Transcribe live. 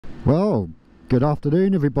Well, good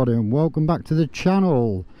afternoon everybody and welcome back to the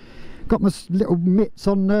channel. Got my little mitts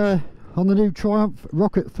on the new Triumph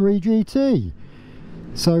Rocket 3 GT.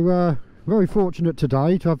 So very fortunate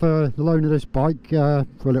today to have the loan of this bike for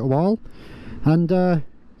a little while, and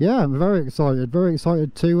yeah, I'm very excited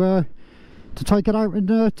to take it out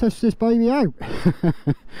and test this baby out.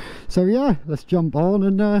 So yeah, let's jump on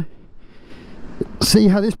and see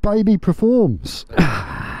how this baby performs.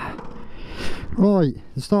 Right,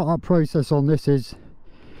 the startup process on this is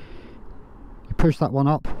you push that one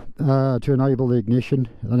up to enable the ignition,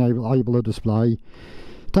 enable the display,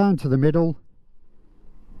 down to the middle,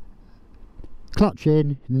 clutch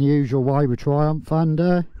in the usual way with Triumph, and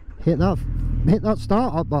hit that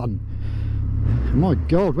startup button. My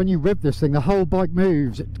god, when you rev this thing, the whole bike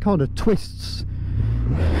moves. It kind of twists.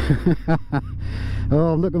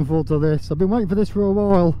 Oh, I'm looking forward to this. I've been waiting for this for a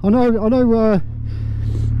while. I know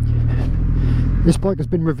this bike has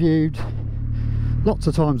been reviewed lots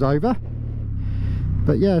of times over,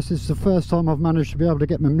 but yes, this is the first time I've managed to be able to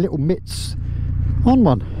get my little mitts on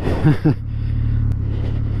one.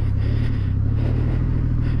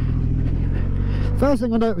 First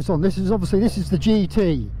thing I noticed on this is obviously this is the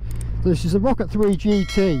GT. This is the Rocket 3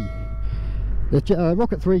 GT. The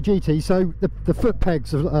Rocket 3 GT, so the foot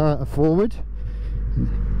pegs are forward.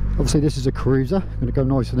 Obviously this is a cruiser, I'm going to go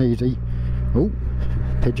nice and easy. Oh,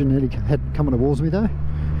 pigeon nearly coming towards me there.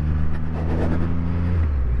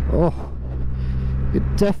 Oh,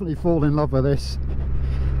 you'd definitely fall in love with this.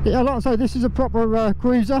 Yeah, like I say, this is a proper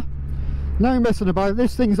cruiser. No messing about,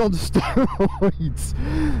 this thing's on steroids.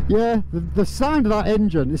 Yeah, the sound of that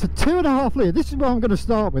engine, it's a 2.5 litre. This is where I'm going to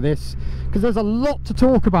start with this, because there's a lot to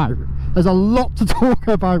talk about. There's a lot to talk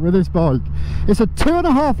about with this bike. It's a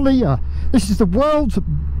 2.5 litre. This is the world's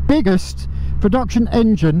biggest production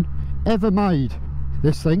engine ever made,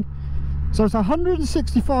 this thing. So it's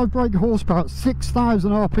 165 brake horsepower at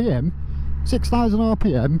 6,000 RPM,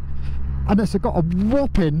 and it's got a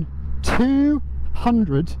whopping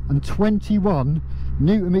 221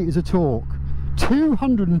 newton meters of torque.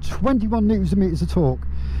 221 newtons meters of torque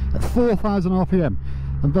at 4,000 RPM,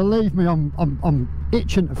 and believe me, I'm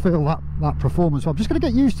itching to feel that performance. So I'm just going to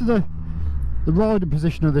get used to the riding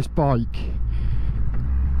position of this bike.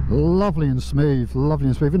 Lovely and smooth,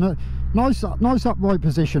 in a nice upright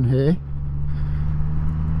position here.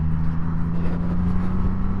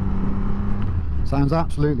 Sounds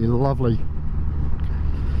absolutely lovely.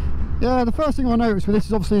 Yeah, the first thing I noticed with this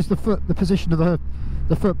is obviously the position of the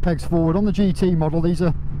foot pegs forward. On the GT model, these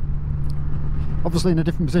are obviously in a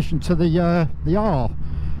different position to the R.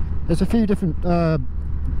 There's a few different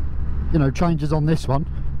you know, changes on this one.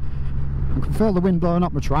 I can feel the wind blowing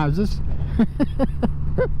up my trousers.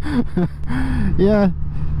 Yeah,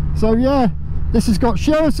 so yeah, this has got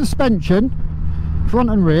shower suspension front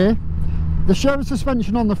and rear. The shower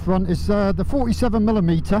suspension on the front is the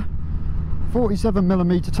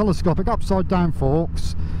 47mm telescopic upside down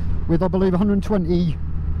forks with, I believe,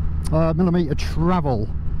 120mm travel.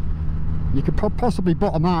 You could possibly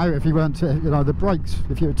bottom that out if you weren't, you know, the brakes,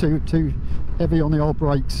 if you were too heavy on the old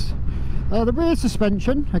brakes. The rear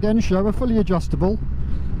suspension, again, shower, fully adjustable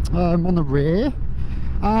on the rear.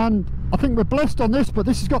 And I think we're blessed on this, but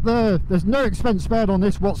this has got there's no expense spared on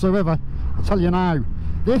this whatsoever, I'll tell you now.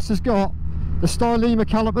 This has got the Stylema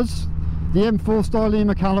calipers, the M4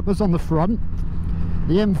 Stylema calipers on the front,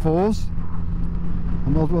 the M4s,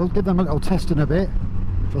 and we'll give them a little test in a bit.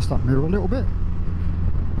 Adjust that mirror a little bit.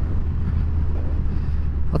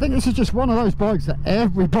 I think this is just one of those bikes that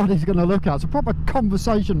everybody's going to look at. It's a proper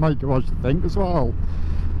conversation maker, I should think, as well.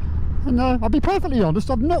 And I'll be perfectly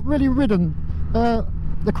honest, I've not really ridden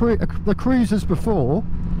the cruisers before.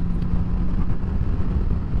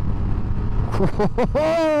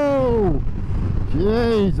 Whoa!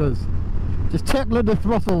 Jesus! Just tickling the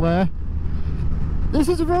throttle there. This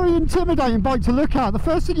is a very intimidating bike to look at. The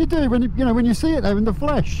first thing you do when you see it there in the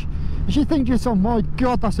flesh is you think to yourself, my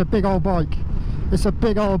god, that's a big old bike. It's a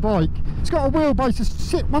big old bike. It's got a wheelbase of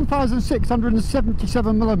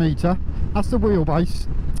 1,677mm. That's the wheelbase.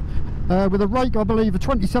 With a rake, I believe, of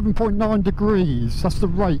 27.9 degrees. That's the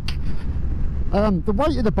rake. The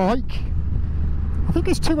weight of the bike, I think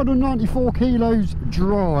it's 294 kilos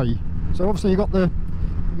dry. So obviously you're going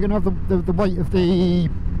to have the weight of the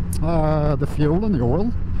fuel and the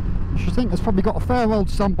oil. I should think it's probably got a fair old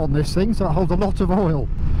sump on this thing, so it holds a lot of oil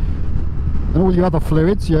and all your other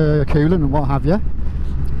fluids, your coolant and what have you.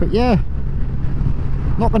 But yeah,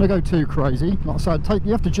 not going to go too crazy. Like I said,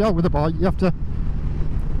 you have to gel with the bike. You have to,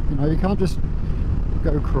 you know, you can't just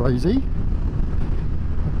go crazy.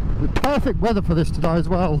 With perfect weather for this today as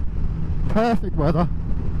well. Perfect weather.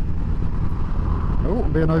 Oh,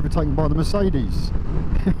 I'm being overtaken by the Mercedes.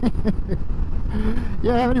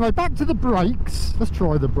 Yeah, anyway, back to the brakes. Let's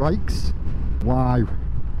try the brakes. Wow.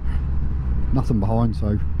 Nothing behind,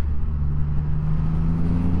 so.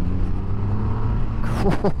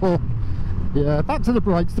 Yeah, back to the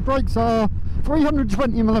brakes. The brakes are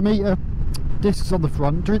 320mm discs on the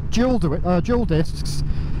front, dual discs,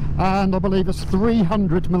 and I believe it's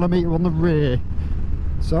 300mm on the rear.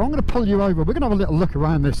 So I'm going to pull you over. We're going to have a little look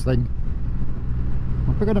around this thing.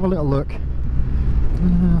 We're going to have a little look.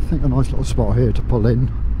 I think a nice little spot here to pull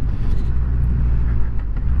in.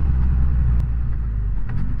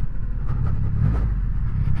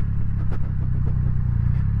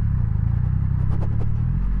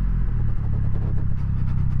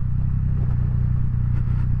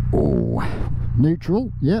 Oh,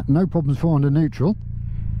 neutral. Yeah, no problems finding neutral.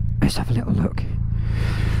 Let's have a little look.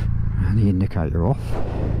 And the indicator off.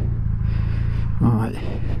 Right.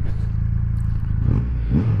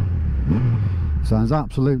 Sounds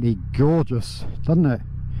absolutely gorgeous, doesn't it?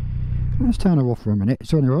 Let's turn her off for a minute.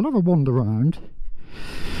 So anyway, I'll have a wander around.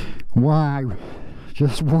 Wow,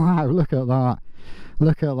 just wow, look at that.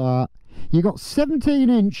 Look at that. You got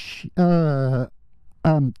 17-inch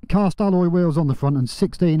cast alloy wheels on the front and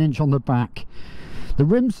 16-inch on the back. The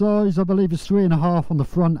rim size, I believe, is 3.5 on the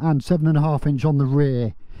front and 7.5 inch on the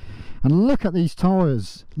rear. And look at these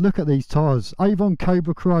tyres, look at these tyres, Avon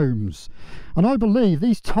Cobra Chromes. And I believe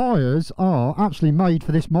these tyres are actually made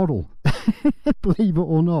for this model. Believe it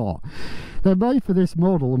or not. They're made for this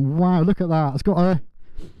model, and wow, look at that. It's got a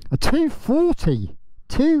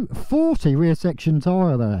 240 rear section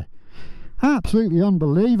tyre there. Absolutely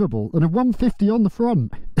unbelievable. And a 150 on the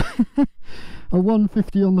front. A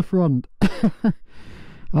 150 on the front.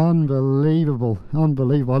 Unbelievable,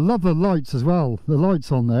 unbelievable. I love the lights as well. The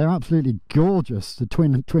lights on there, absolutely gorgeous. The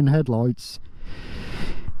twin headlights.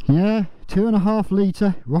 Yeah, 2.5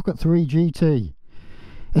 litre Rocket 3 GT.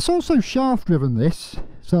 It's also shaft driven, this.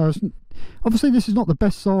 So obviously this is not the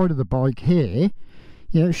best side of the bike here.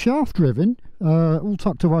 Yeah, it's shaft driven, all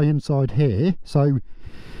tucked away inside here. So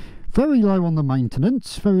very low on the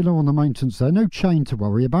maintenance. Very low on the maintenance there. No chain to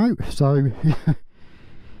worry about. So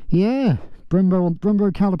yeah.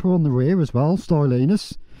 Brembo caliper on the rear as well,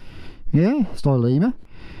 Stylinus. Yeah, Stylema.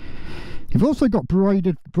 You've also got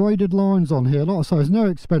braided lines on here. Like I say, there's no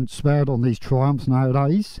expense spared on these Triumphs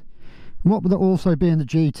nowadays. And what with it also being the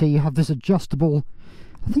GT, you have this adjustable,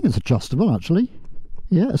 I think it's adjustable actually.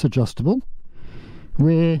 Yeah, it's adjustable.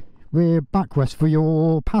 Rear backrest for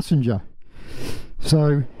your passenger.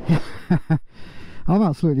 So I'm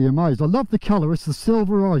absolutely amazed. I love the colour. It's the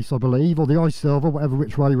silver ice, I believe, or the ice silver, whatever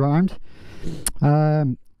which way round.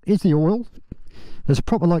 Is the oil. There's a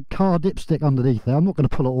proper like car dipstick underneath there. I'm not going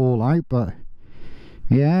to pull it all out, but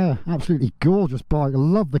yeah, absolutely gorgeous bike. I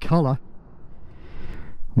love the colour.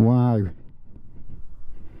 Wow.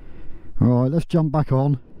 Right, let's jump back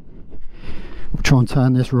on. We'll try and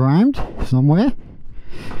turn this round somewhere.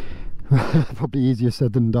 Probably easier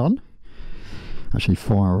said than done. Actually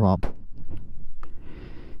fire up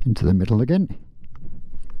into the middle again.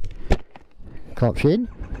 Clutch in.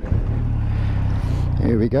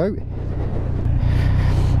 Here we go.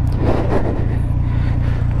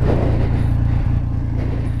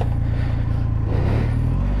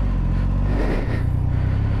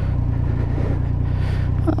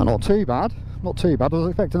 Not too bad, not too bad. I was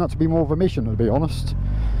expecting that to be more of a mission, to be honest,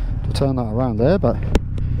 to turn that around there, but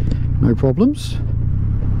no problems.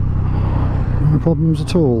 No problems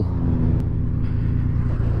at all.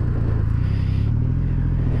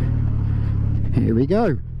 Here we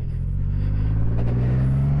go.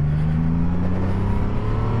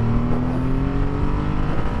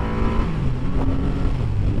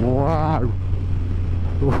 Wow.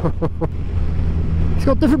 It's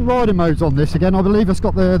got different riding modes on this again. I believe it's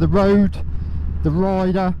got the road, the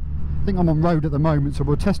rider. I think I'm on road at the moment, so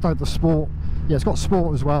we'll test out the sport. Yeah, it's got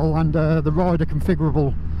sport as well, and the rider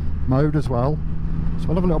configurable mode as well. So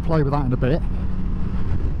I'll have a little play with that in a bit.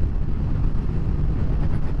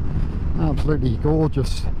 Absolutely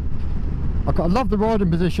gorgeous. I love the riding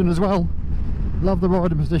position as well. Love the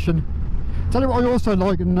riding position. Tell you what I also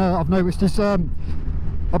like, and I've noticed is I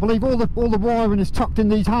believe all the wiring is tucked in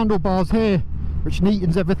these handlebars here, which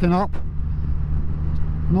neatens everything up.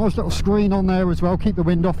 Nice little screen on there as well, keep the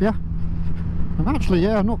wind off you. I'm actually,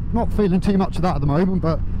 yeah, I'm not feeling too much of that at the moment,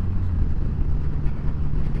 but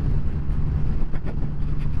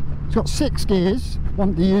it's got 6 gears,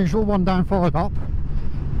 one the usual, 1 down 5 up,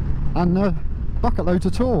 and bucket loads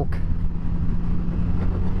of torque.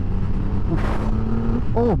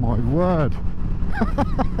 Oh my word.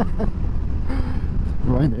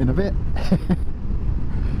 Rein it in a bit.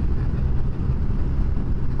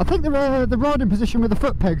 I think the riding position with the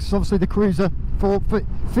foot pegs, obviously the cruiser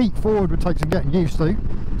feet forward would take some getting used to.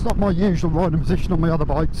 It's not my usual riding position on my other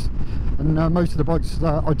bikes, and most of the bikes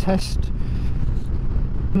I test.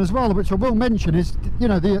 And as well, which I will mention, is, you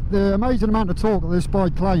know, the amazing amount of torque that this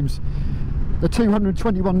bike claims, the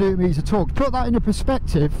 221 Nm of torque. Put that into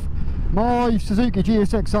perspective, my Suzuki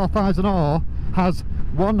GSX-R 1000R has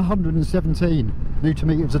 117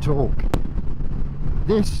 Nm of torque.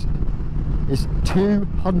 This is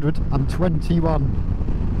 221.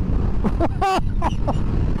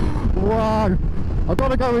 Wow, I've got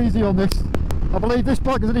to go easy on this. I believe this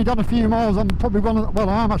bike has only done a few miles. I'm probably one of the, well,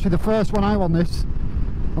 I am actually the first one out on this.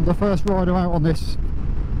 I'm the first rider out on this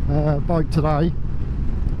bike today. I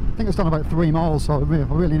think it's done about 3 miles, so I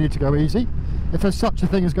really need to go easy. If there's such a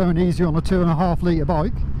thing as going easy on a 2.5 litre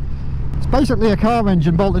bike. It's basically a car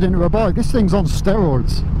engine bolted into a bike. This thing's on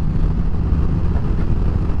steroids.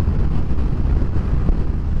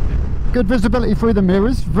 Good visibility through the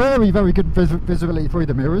mirrors, very good visibility through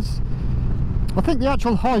the mirrors. I think the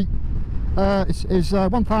actual height is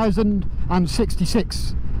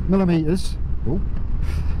 1066 millimeters.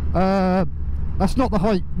 That's not the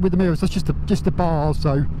height with the mirrors, that's just the bars.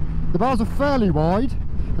 So the bars are fairly wide,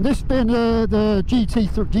 and this being the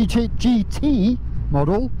GT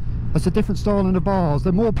model, has a different style in the bars.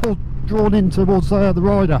 They're more drawn in towards the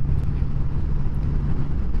rider.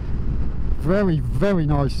 Very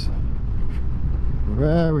nice.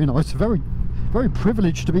 Very nice. Very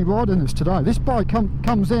privileged to be riding this today. This bike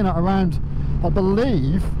comes in at around, I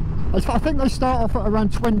believe, I think they start off at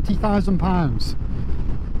around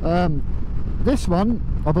 £20,000. This one,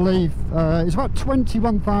 I believe, is about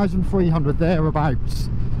 21,300 thereabouts.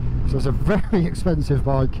 So it's a very expensive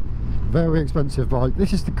bike. Very expensive bike.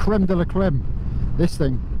 This is the creme de la creme. This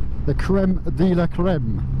thing, the creme de la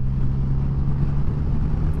creme.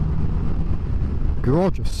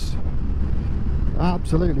 Gorgeous.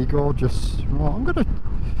 Absolutely gorgeous. Right, what we're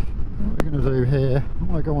going to do here, I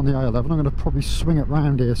might go on the A11. I'm going to probably swing it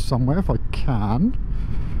round here somewhere if I can.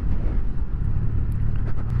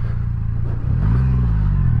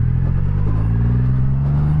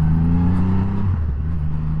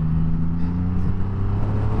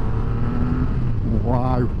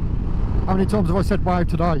 Wow. How many times have I said wow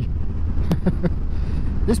today?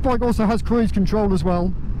 This bike also has cruise control as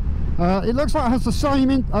well. It looks like it has the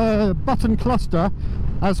same button cluster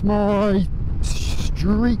as my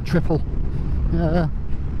street triple. The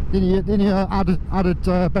only added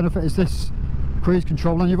benefit is this cruise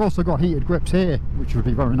control, and you've also got heated grips here, which would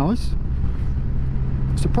be very nice.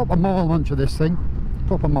 It's a proper mile muncher, this thing.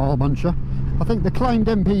 Proper mile muncher. I think the claimed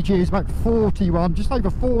MPG is about 41, just over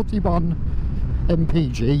 41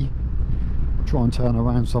 MPG. Try and turn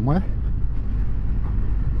around somewhere.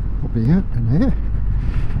 Probably in here.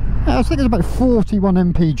 Yeah, I was thinking about 41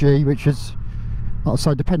 MPG, which is, like I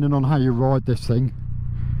say, depending on how you ride this thing.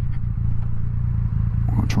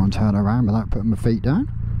 I'll try and turn around without putting my feet down.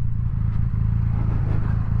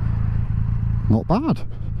 Not bad.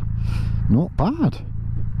 Not bad.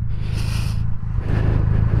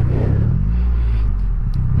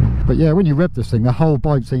 But yeah, when you rev this thing, the whole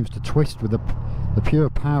bike seems to twist with the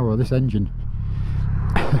pure power of this engine.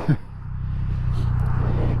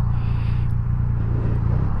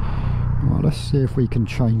 Well, let's see if we can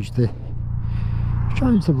change the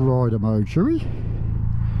rider mode, shall we?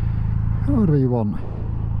 What do we want?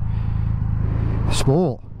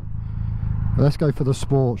 Sport. Let's go for the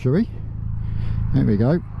sport, shall we? There we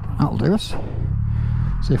go. That'll do us.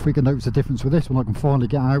 See if we can notice the difference with this when I can finally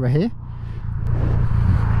get out of here.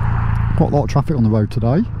 Quite a lot of traffic on the road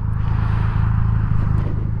today.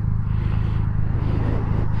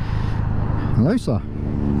 Hello, sir.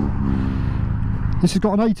 This has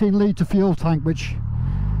got an 18 litre fuel tank, which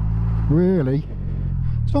really,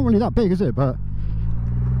 it's not really that big, is it? But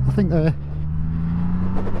I think they're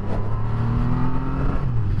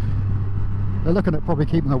looking at probably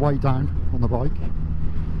keeping the weight down on the bike.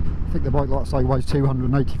 I think the bike, like I say, weighs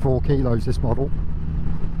 284 kilos, this model.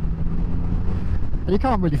 And you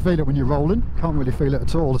can't really feel it when you're rolling, can't really feel it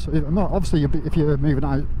at all. So obviously, if you're moving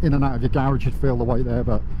out, in and out of your garage, you'd feel the weight there,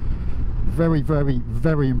 but very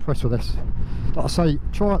impressed with this. Like I say,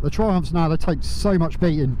 the Triumphs now, they take so much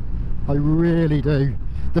beating. They really do.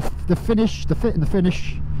 The finish, the fit and the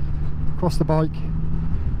finish across the bike,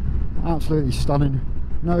 absolutely stunning.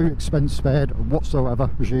 No expense spared whatsoever,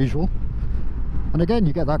 as usual. And again,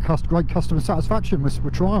 you get that great customer satisfaction with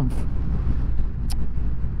Triumph,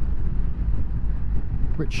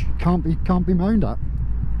 which can't be moaned at.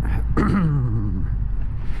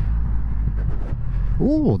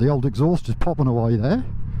 Oh, the old exhaust is popping away there.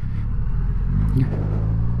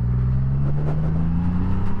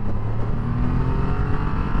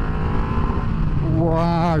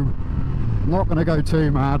 not going to go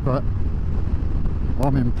too mad, but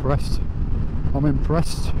I'm impressed. I'm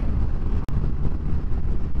impressed.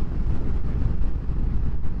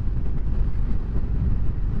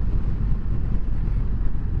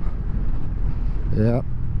 Yeah.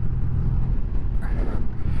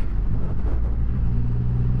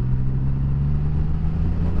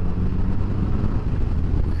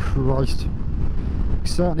 Christ. You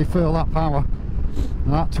certainly feel that power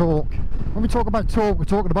and that torque. When we talk about torque, we're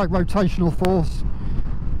talking about rotational force.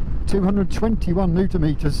 221 newton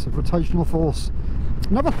meters of rotational force.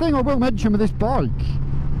 Another thing I will mention with this bike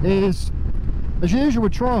is, as usual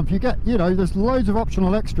with Triumph, you get, you know, there's loads of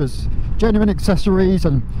optional extras, genuine accessories,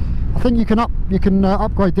 and I think you can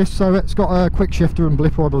upgrade this so it's got a quick shifter and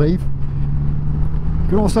blipper, I believe. You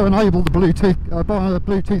can also enable the Bluetooth, buy a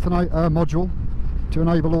Bluetooth module to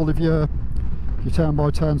enable all of your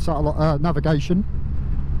turn-by-turn satellite navigation,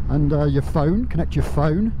 and your phone, connect your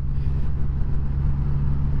phone.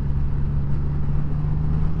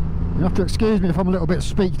 You have to excuse me if I'm a little bit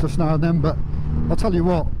speechless now and then, but I'll tell you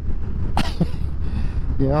what.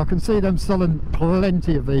 Yeah, I can see them selling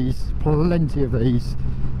plenty of these, plenty of these.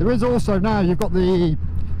 There is also now, you've got the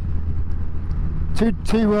two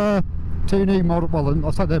new models, well,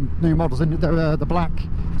 I'll say they're new models, and they're the black.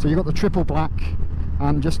 So you've got the triple black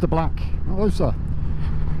and just the black. Oh, sir.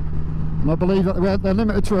 And I believe that they're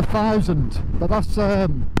limited to 1,000, but that's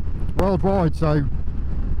worldwide, so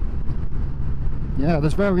yeah,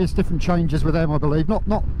 there's various different changes with them, I believe. Not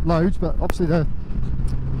loads, but obviously the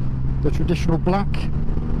traditional black.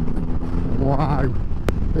 Wow,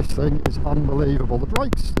 this thing is unbelievable. The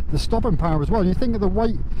brakes, the stopping power as well. You think of the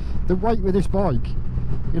weight with this bike,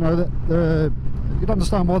 you know, that you'd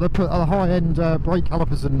understand why they put high-end brake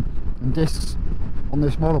calipers and discs on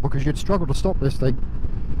this model, because you'd struggle to stop this thing.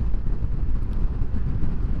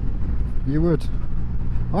 You would.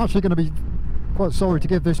 I'm actually going to be quite sorry to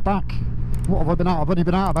give this back. What have I been out? I've only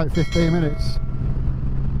been out about 15 minutes.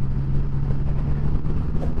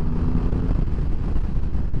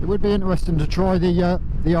 It would be interesting to try the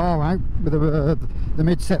R out with the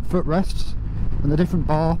mid-set footrests and the different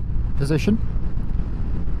bar position.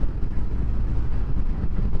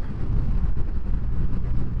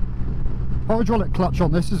 Hydraulic clutch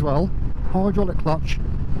on this as well. Hydraulic clutch.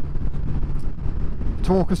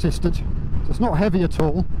 Torque assisted. So it's not heavy at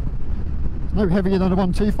all. It's no heavier than a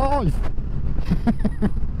 125.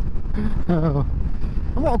 Oh.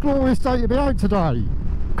 And what a glorious day to be out today.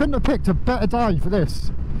 Couldn't have picked a better day for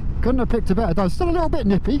this. Couldn't have picked a better day. Still a little bit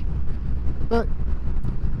nippy, but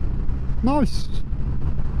nice.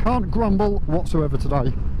 Can't grumble whatsoever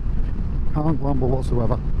today. Can't grumble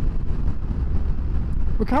whatsoever.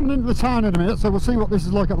 We're coming into the town in a minute, so we'll see what this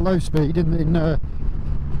is like at low speed in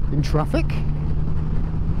traffic.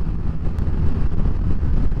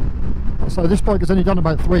 So this bike has only done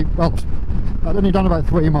about 3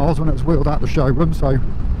 miles when it was wheeled out the showroom, so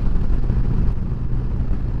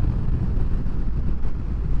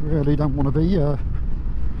really don't want to be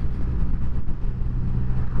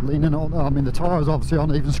leaning on. I mean, the tyres obviously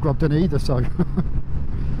aren't even scrubbed in either, so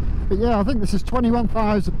but yeah, I think this is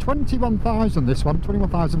 21,000 this one,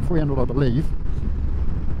 21,300 I believe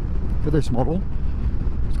for this model.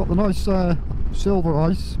 It's got the nice silver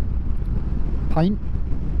ice paint.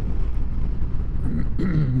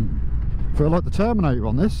 Feel like the Terminator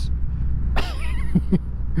on this.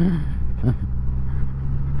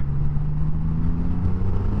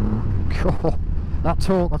 God, that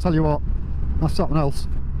torque, I'll tell you what, that's something else.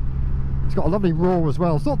 It's got a lovely roar as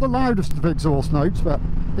well. It's not the loudest of exhaust notes, but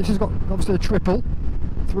this has got obviously a triple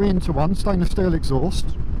 3-into-1 stainless steel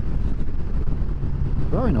exhaust.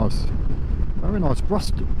 Very nice, very nice.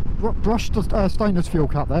 Brushed stainless fuel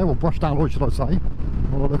cap there, or brushed alloy should I say.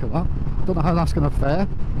 Well, look at that. Don't know how that's going to fare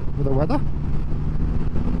with the weather.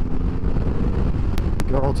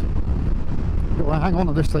 God, you've got to hang on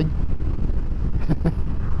to this thing.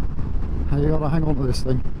 You got to hang on to this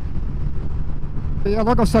thing. But yeah,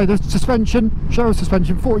 like I say, the suspension, show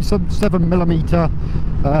suspension, 47mm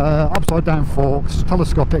upside down forks,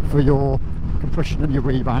 telescopic for your compression and your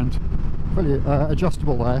rebound. Really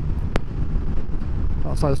adjustable there. Like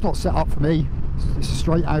I say, it's not set up for me. It's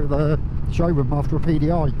straight out of the showroom after a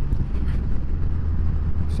PDI.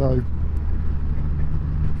 So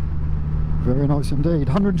very nice indeed.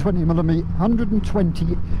 120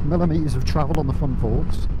 millimeters of travel on the front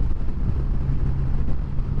forks.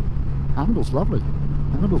 Handle's lovely.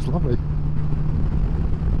 Handle's lovely.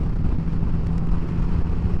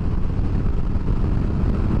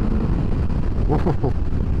 Whoa.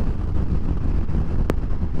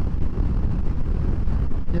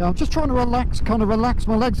 Yeah, I'm just trying to relax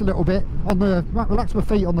my legs a little bit on relax my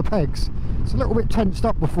feet on the pegs, It's a little bit tensed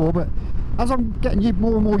up before, but as I'm getting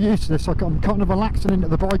more and more used to this, I'm kind of relaxing into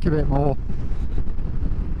the bike a bit more,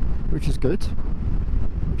 which is good.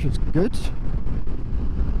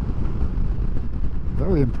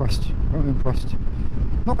 Very impressed, very impressed.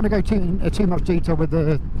 Not going to go too much detail with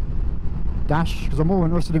the dash, because I'm more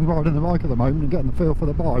interested in riding the bike at the moment and getting the feel for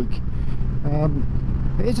the bike.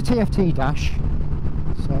 It is a TFT dash,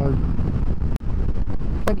 so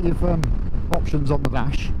plenty of options on the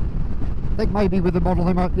dash. I think maybe with the model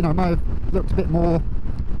they might, may have looked a bit more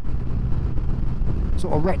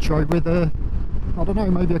sort of retro with I don't know,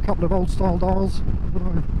 maybe a couple of old style dials. I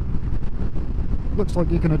don't know. Looks like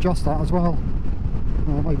you can adjust that as well.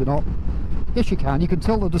 Oh, maybe not. Yes, you can. You can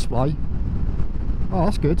tilt the display. Oh,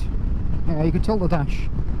 that's good. Yeah, you can tilt the dash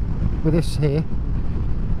with this here.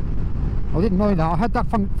 I didn't know that. I had that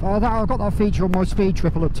I got that feature on my Speed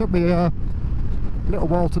Triple. It took me a little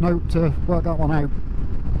while to work that one out.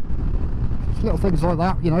 Just little things like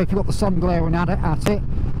that. If you've got the sun glaring at it,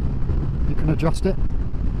 you can adjust it.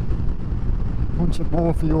 Want it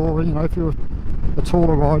more for your, if you're a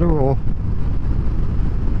taller rider or.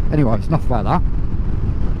 Anyway, it's enough about that.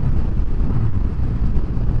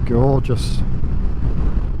 Gorgeous.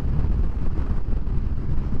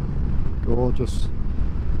 Gorgeous.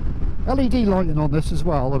 LED lighting on this as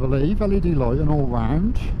well, I believe. LED lighting all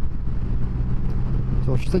round.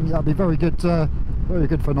 So I should think that'd be very good for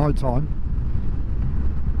night time.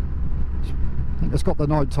 I think it's got the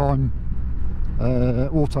nighttime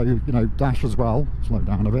auto, dash as well. Slow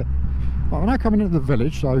down a bit. Right, we're now coming into the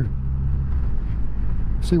village, so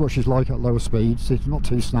see what she's like at lower speeds. It's not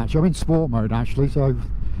too snatchy. I'm in sport mode actually, so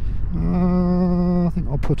I think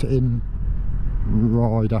I'll put it in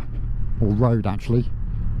rider or road actually.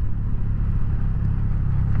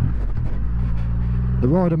 The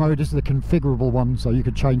rider mode is the configurable one, so you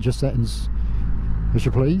could change your settings as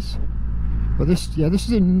you please. But this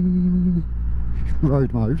is in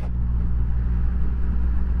road mode.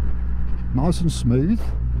 Nice and smooth.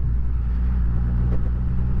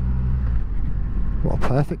 What a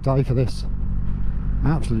perfect day for this.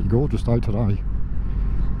 Absolutely gorgeous day today.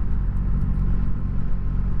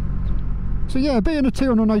 So yeah, being a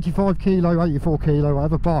 285 kilo, 84 kilo,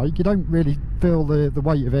 whatever bike, you don't really feel the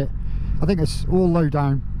weight of it. I think it's all low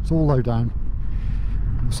down. It's all low down.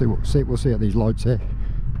 We'll see at these lights here.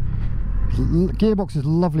 Gearbox is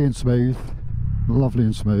lovely and smooth. Lovely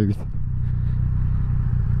and smooth.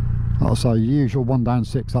 I'll say usual 1 down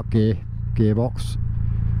 6 up gearbox.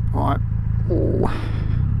 Alright.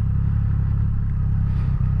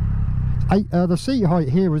 The seat height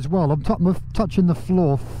here as well. I'm touching the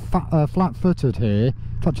floor flat-footed here.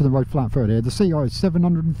 Touching the road flat-footed here. The seat height is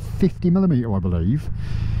 750mm, I believe.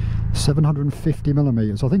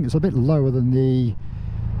 750mm. I think it's a bit lower than the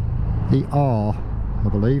R, I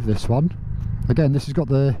believe. This one. Again, this has got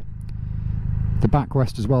the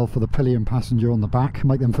backrest as well for the pillion passenger on the back.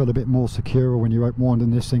 Make them feel a bit more secure when you're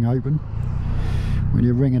winding this thing open. When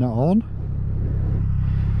you're ringing it on.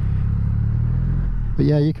 But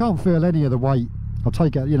yeah, you can't feel any of the weight. I'll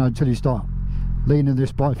take it, until you start leaning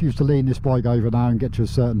this bike. If you used to lean this bike over now and get to a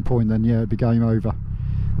certain point, then yeah, it'd be game over.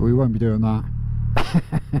 But we won't be doing that.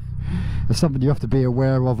 It's something you have to be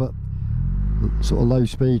aware of at sort of low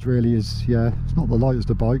speed. Really is, yeah. It's not the lightest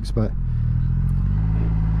of bikes, but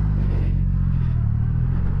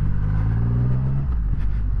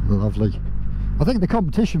lovely. I think the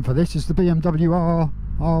competition for this is the BMW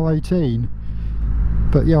R18.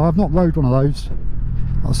 But yeah, I've not rode one of those.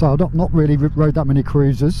 So I've not really rode that many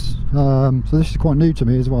cruisers, so this is quite new to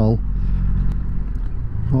me as well.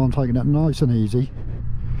 So I'm taking it nice and easy.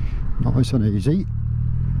 Nice and easy.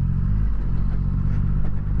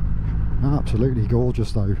 Absolutely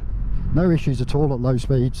gorgeous though. No issues at all at low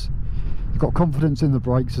speeds. You've got confidence in the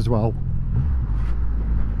brakes as well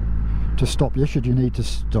to stop you should you need to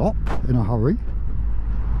stop in a hurry.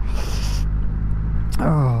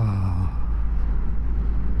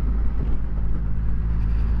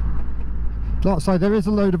 Like I say, there is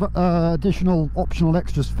a load of additional optional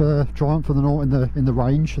extras for Triumph in the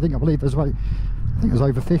range. I believe there's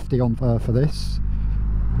over 50 on for this.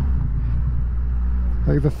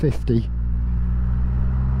 Over 50.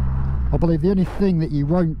 I believe the only thing that you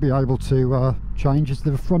won't be able to change is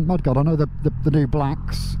the front mudguard. I know the new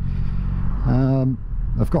blacks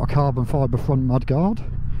have got a carbon fibre front mudguard,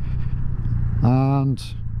 and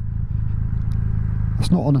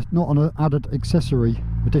it's not on an added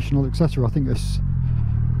additional accessory. I think it's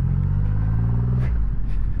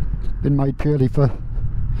been made purely for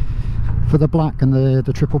the black and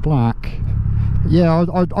the triple black. But yeah,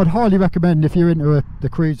 I'd highly recommend, if you're into the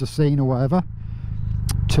cruiser scene or whatever,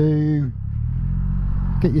 to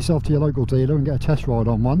get yourself to your local dealer and get a test ride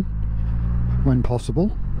on one when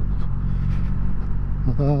possible.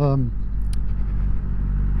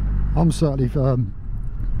 I'm certainly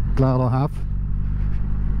glad I have.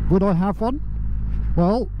 Would I have one?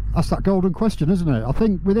 Well, that's that golden question, isn't it? I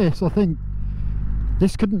think with this,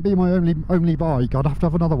 this couldn't be my only bike. I'd have to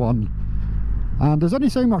have another one. And there's only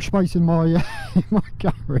so much space in my in my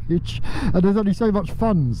garage, and there's only so much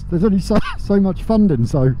funds. There's only so much funding.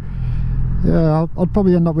 So yeah, I'd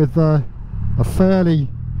probably end up with a fairly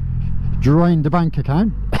drained bank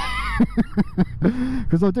account.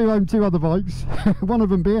 Because I do own 2 other bikes, one of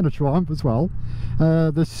them being a Triumph as well,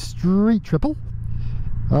 the Street Triple.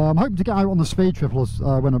 I'm hoping to get out on the Speed Triple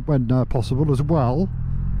when possible as well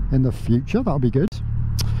in the future. That'll be good,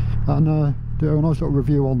 and do a nice little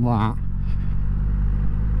review on that.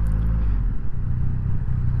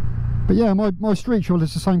 But yeah, my Street Triple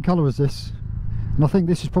is the same colour as this, and I think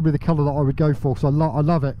this is probably the colour that I would go for, because I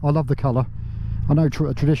love it. I love the colour. I know a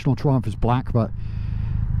traditional Triumph is black, but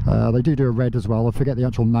they do a red as well. I forget the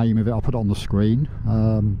actual name of it. I'll put it on the screen.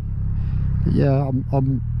 But yeah,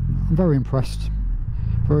 I'm very impressed.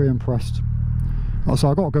 Very impressed. So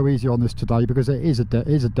I've got to go easy on this today, because it's a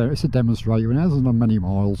demonstrator and it hasn't done many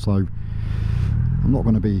miles, so I'm not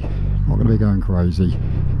going to be going crazy.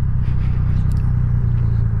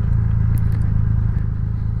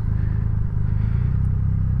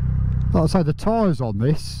 Like I say, the tyres on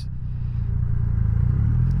this,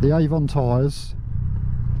 the Avon tyres,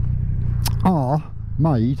 are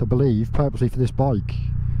made, I believe, purposely for this bike.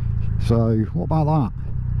 So what about that?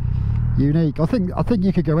 Unique. I think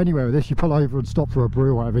you could go anywhere with this. You pull over and stop for a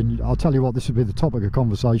brew or whatever, and I'll tell you what, this would be the topic of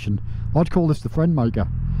conversation. I'd call this the friend maker.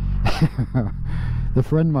 The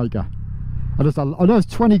friend maker. I know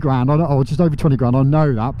it's 20 grand, or just over 20 grand, I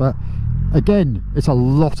know that, but again, it's a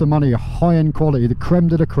lot of money, a high-end quality, the creme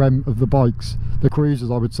de la creme of the bikes, the cruisers,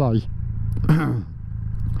 I would say.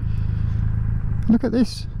 Look at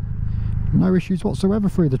this. No issues whatsoever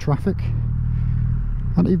through the traffic.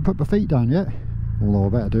 I haven't even put my feet down yet, although I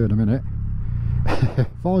better do in a minute.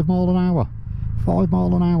 5 mile an hour. 5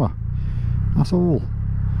 mile an hour. That's all.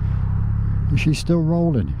 And she's still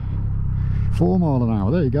rolling. 4 mile an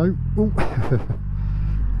hour. There you go. Ooh. I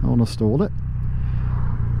want to stall it.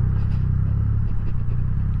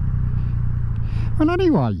 And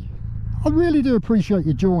anyway, I really do appreciate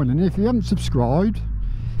you joining. If you haven't subscribed,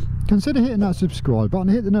 consider hitting that subscribe button,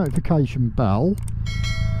 hit the notification bell.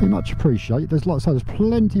 Be much appreciated. There's, like I say, there's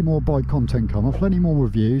plenty more bike content coming, plenty more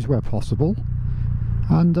reviews where possible.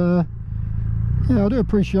 And yeah, I do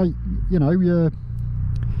appreciate, you know, your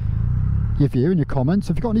view and your comments.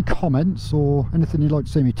 If you've got any comments or anything you'd like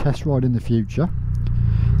to see me test ride in the future,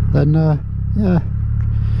 then yeah,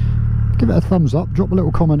 give it a thumbs up, drop a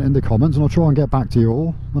little comment in the comments, and I'll try and get back to you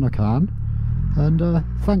all when I can. And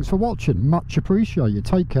thanks for watching, much appreciated.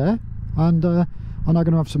 Take care, and I'm now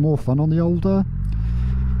going to have some more fun on the old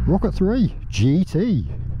Rocket 3 GT.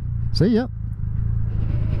 See ya.